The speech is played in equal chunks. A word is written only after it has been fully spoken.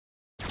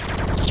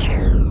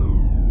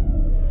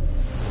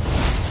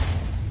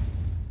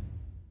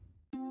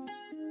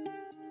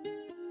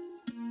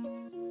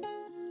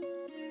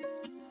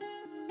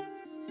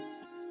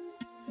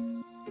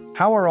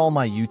How are all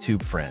my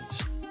YouTube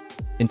friends?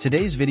 In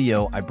today's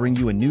video, I bring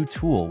you a new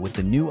tool with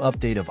the new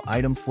update of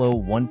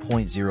Itemzflow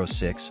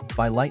 1.06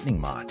 by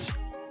Lightning Mods.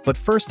 But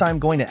first, I'm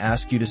going to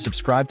ask you to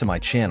subscribe to my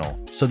channel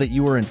so that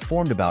you are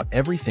informed about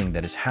everything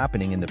that is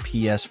happening in the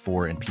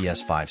PS4 and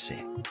PS5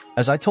 scene.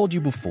 As I told you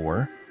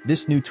before,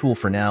 this new tool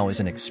for now is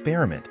an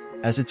experiment,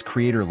 as its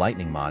creator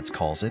Lightning Mods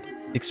calls it,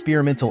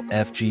 experimental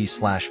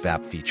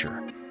FG/VAP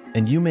feature.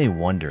 And you may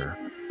wonder,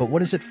 but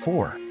what is it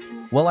for?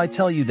 Well, I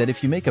tell you that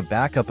if you make a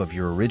backup of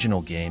your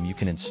original game, you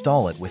can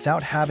install it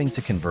without having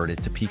to convert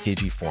it to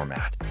PKG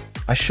format.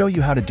 I show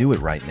you how to do it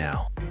right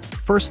now.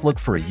 First, look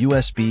for a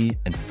USB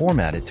and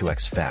format it to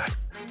exFAT.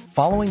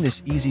 Following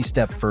this easy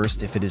step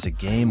first, if it is a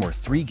game or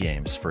 3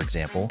 games, for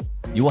example,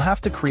 you will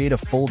have to create a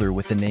folder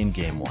with the name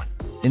Game 1.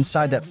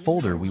 Inside that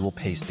folder, we will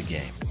paste the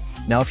game.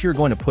 Now, if you're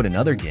going to put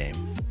another game,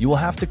 you will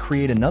have to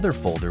create another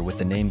folder with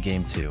the name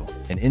Game 2,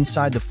 and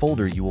inside the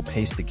folder you will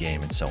paste the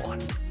game and so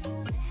on.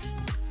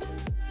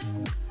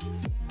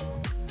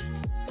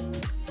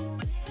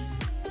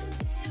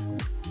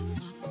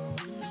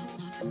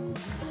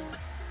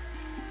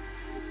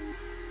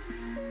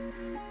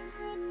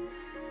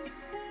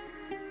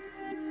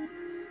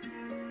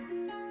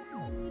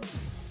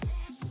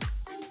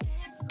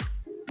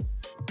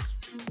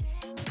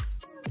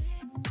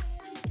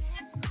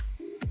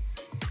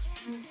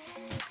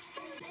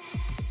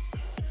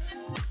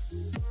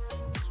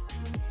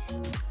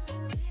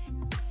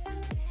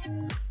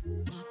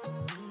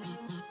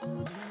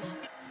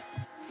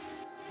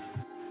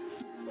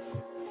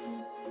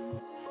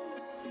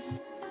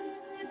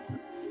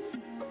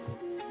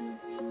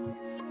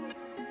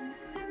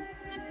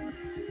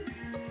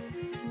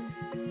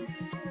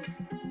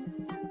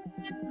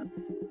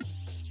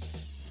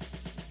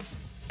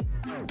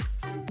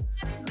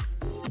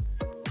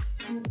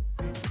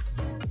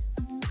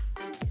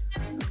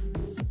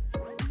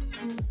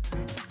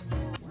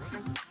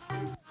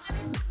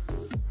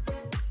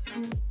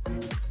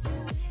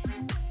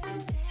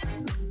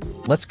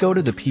 Let's go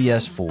to the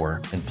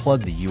PS4 and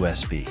plug the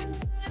USB.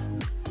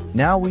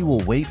 Now we will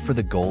wait for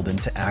the golden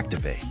to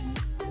activate.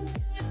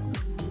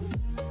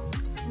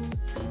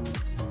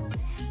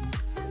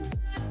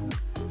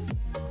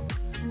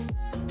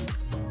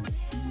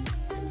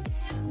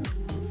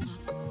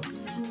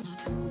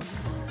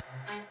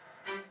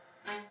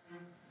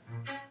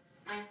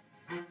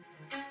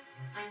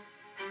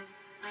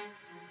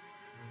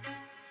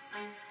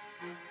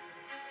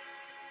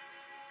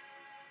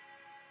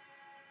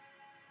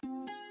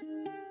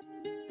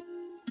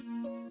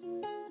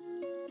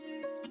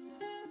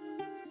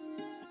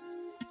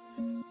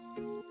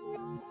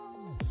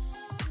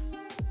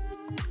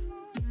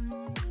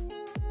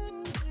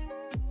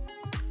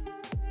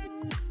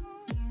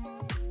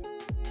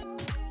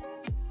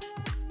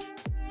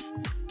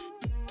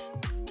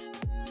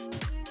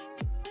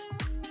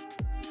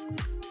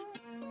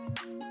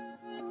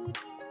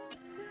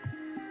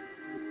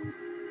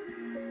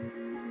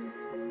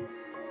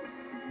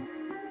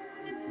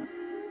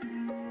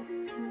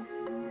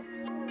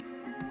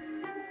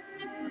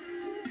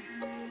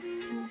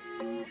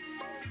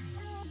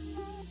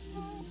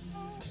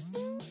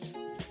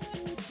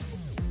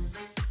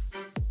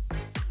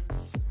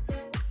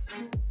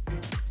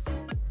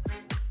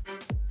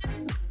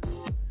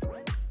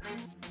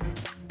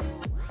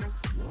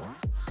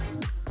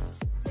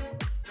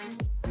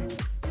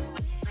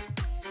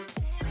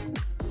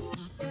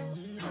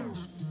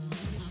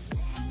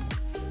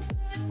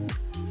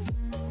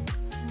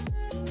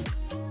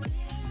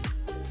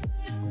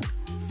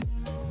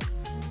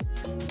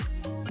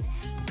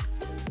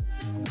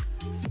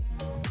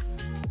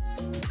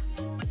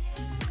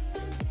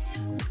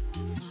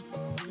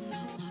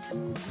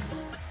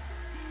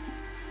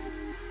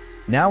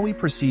 Now we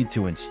proceed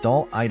to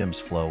install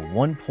Itemzflow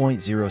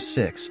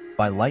 1.06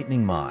 by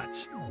Lightning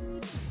Mods.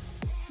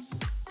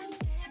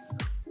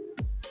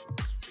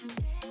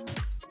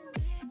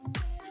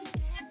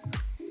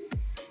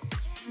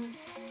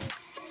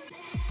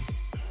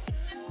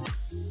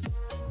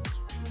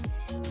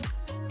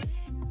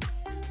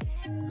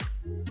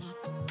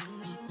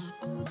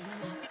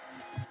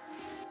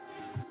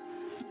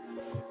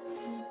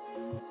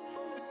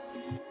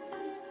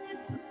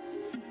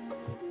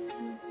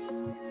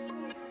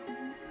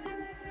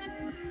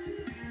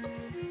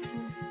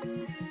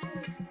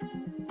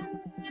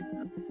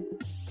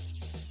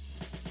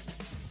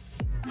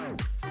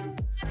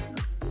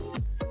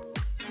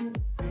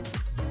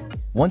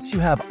 Once you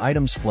have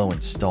Itemzflow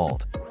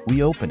installed,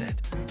 we open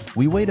it.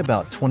 We wait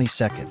about 20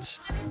 seconds.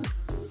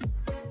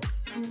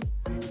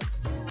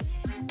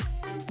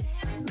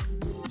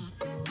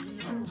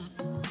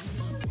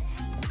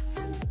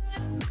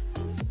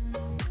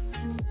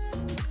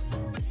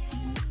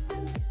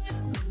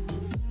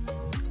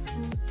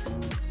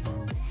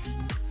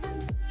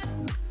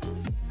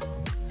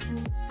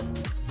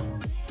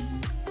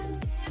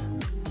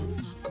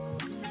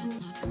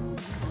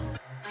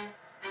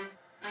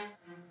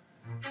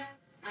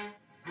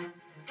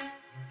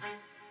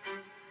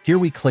 Here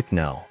we click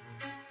No.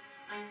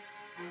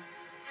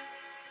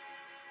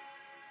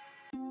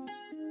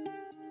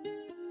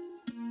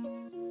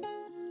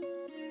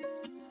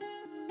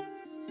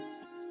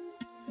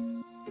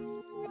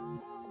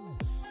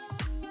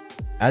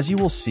 As you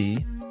will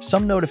see,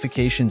 some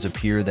notifications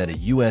appear that a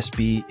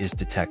USB is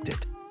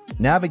detected.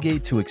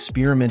 Navigate to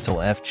Experimental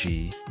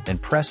FG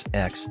and press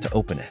X to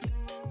open it.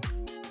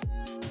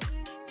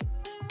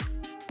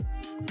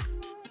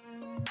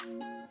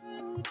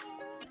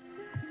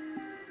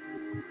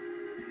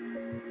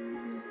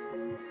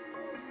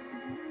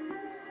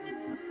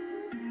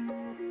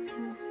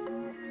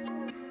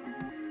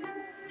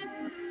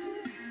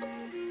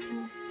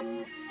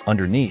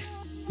 Underneath,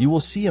 you will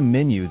see a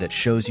menu that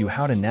shows you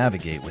how to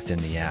navigate within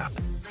the app.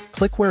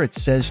 Click where it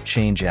says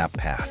Change App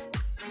Path.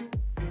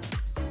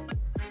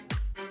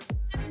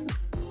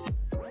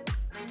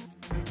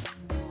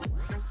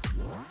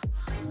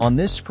 On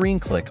this screen,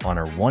 click on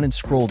R1 and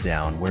scroll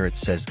down where it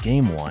says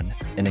Game 1,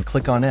 and then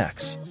click on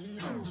X.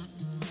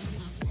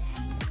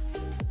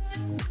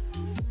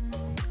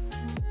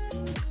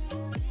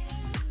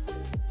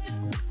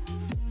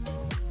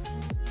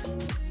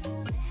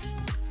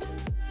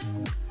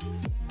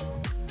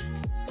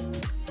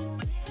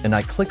 And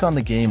I click on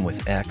the game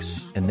with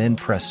X and then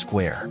press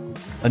square.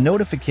 A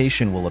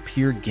notification will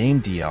appear: Game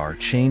DR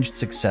changed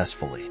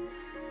successfully.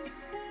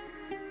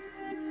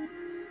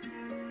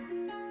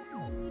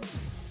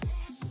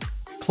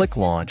 Click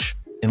Launch,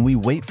 and we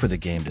wait for the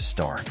game to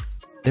start.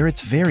 There,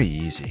 it's very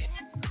easy.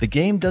 The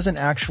game doesn't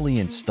actually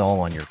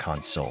install on your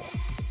console.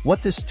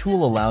 What this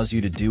tool allows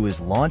you to do is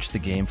launch the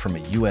game from a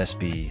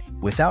USB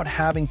without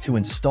having to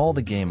install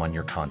the game on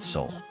your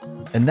console.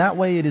 And that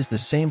way it is the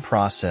same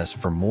process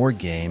for more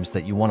games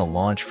that you want to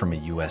launch from a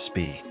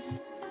USB.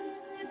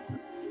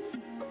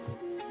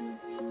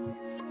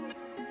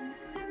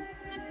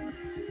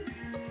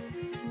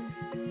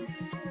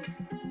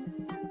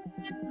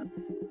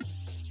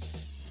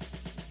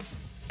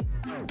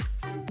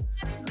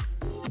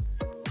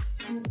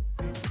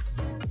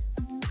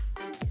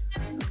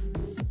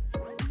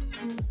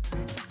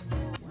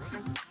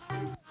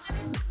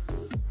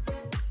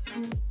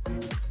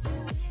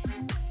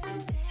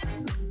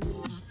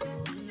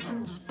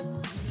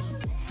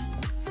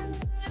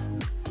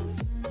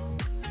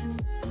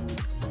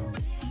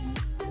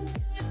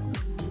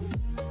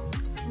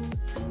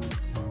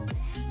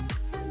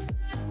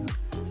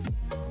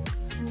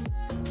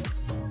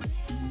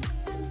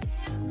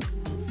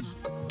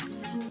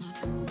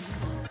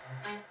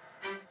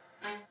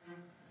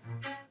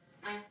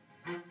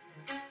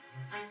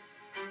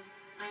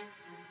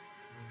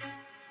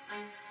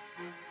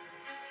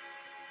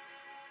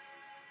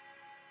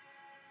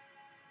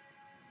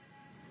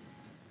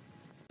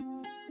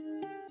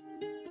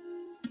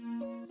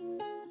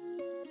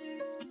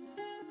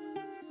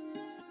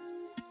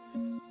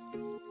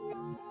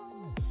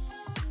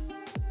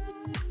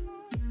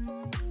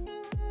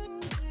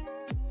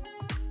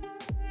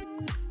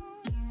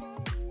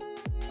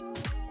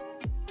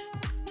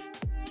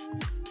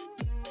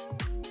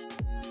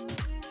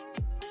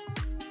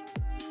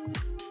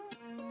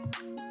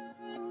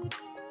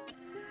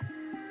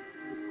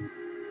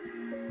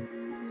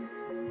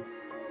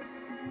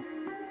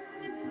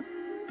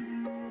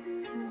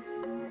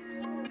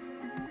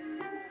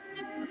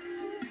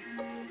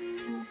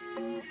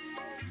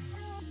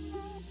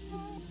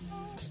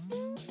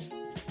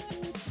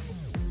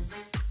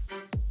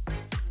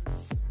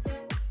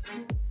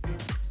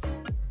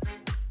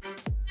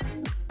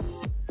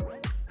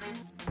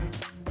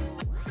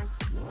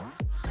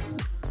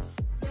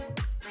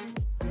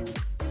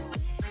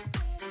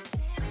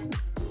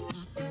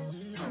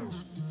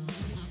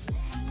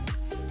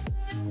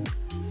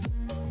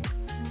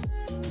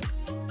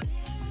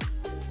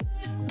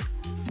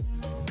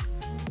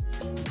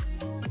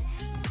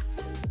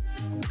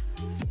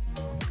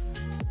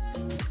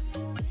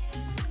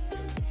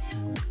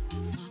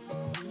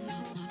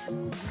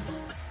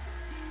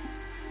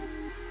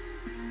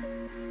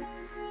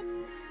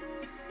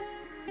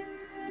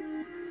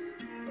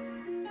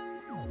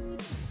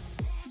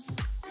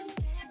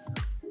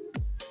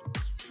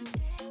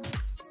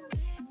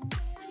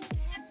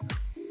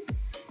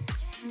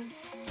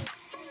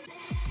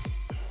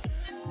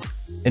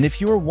 And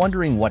if you are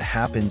wondering what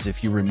happens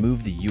if you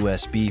remove the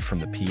USB from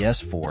the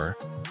PS4,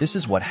 this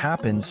is what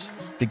happens: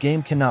 the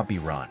game cannot be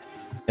run.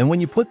 And when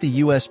you put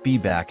the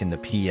USB back in the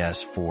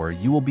PS4,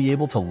 you will be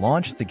able to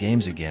launch the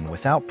games again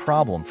without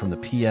problem from the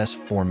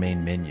PS4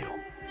 main menu.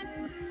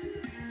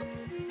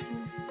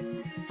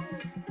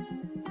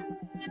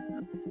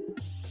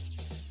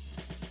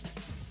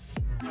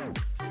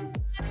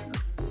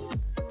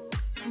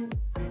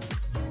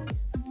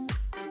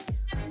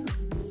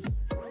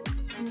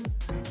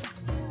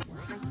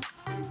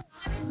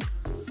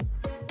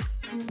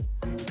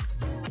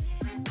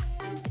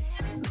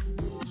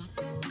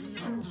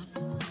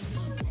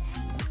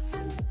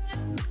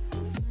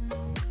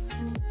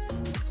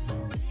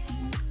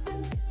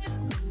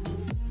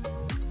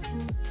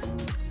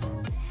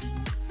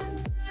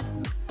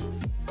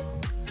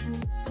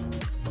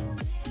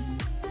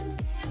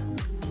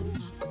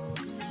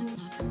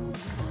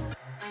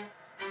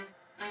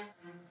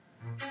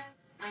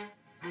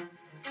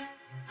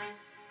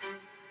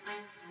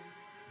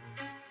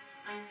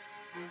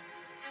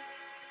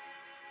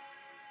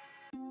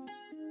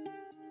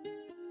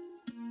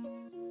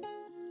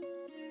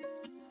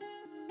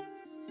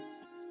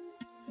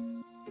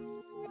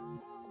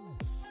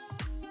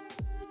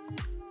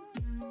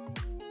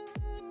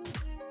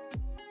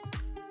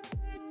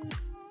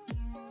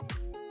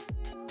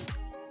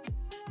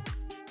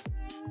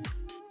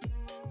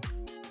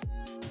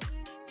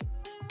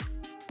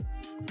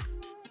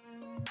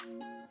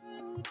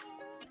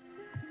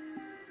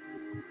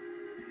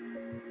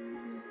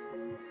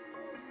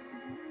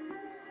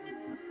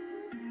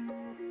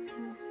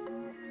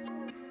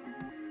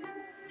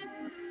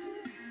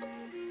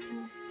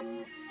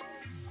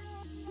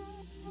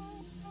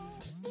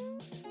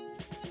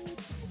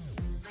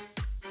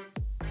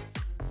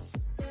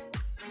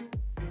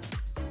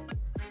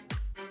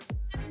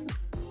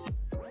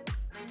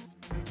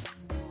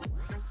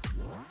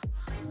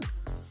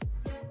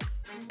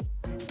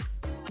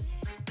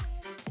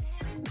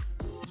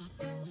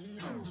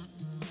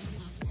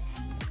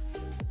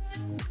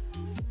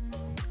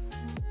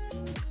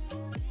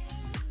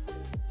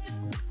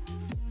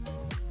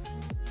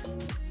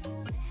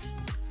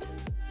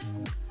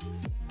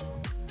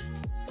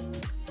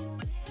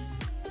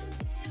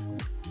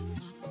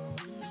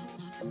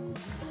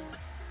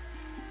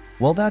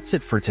 Well, that's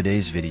it for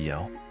today's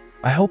video.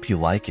 I hope you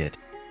like it.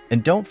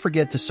 And don't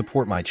forget to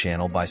support my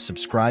channel by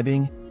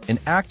subscribing and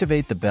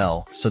activate the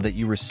bell so that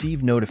you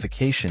receive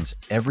notifications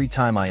every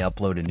time I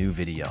upload a new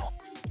video.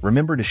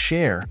 Remember to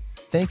share.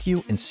 Thank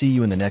you and see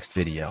you in the next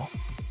video.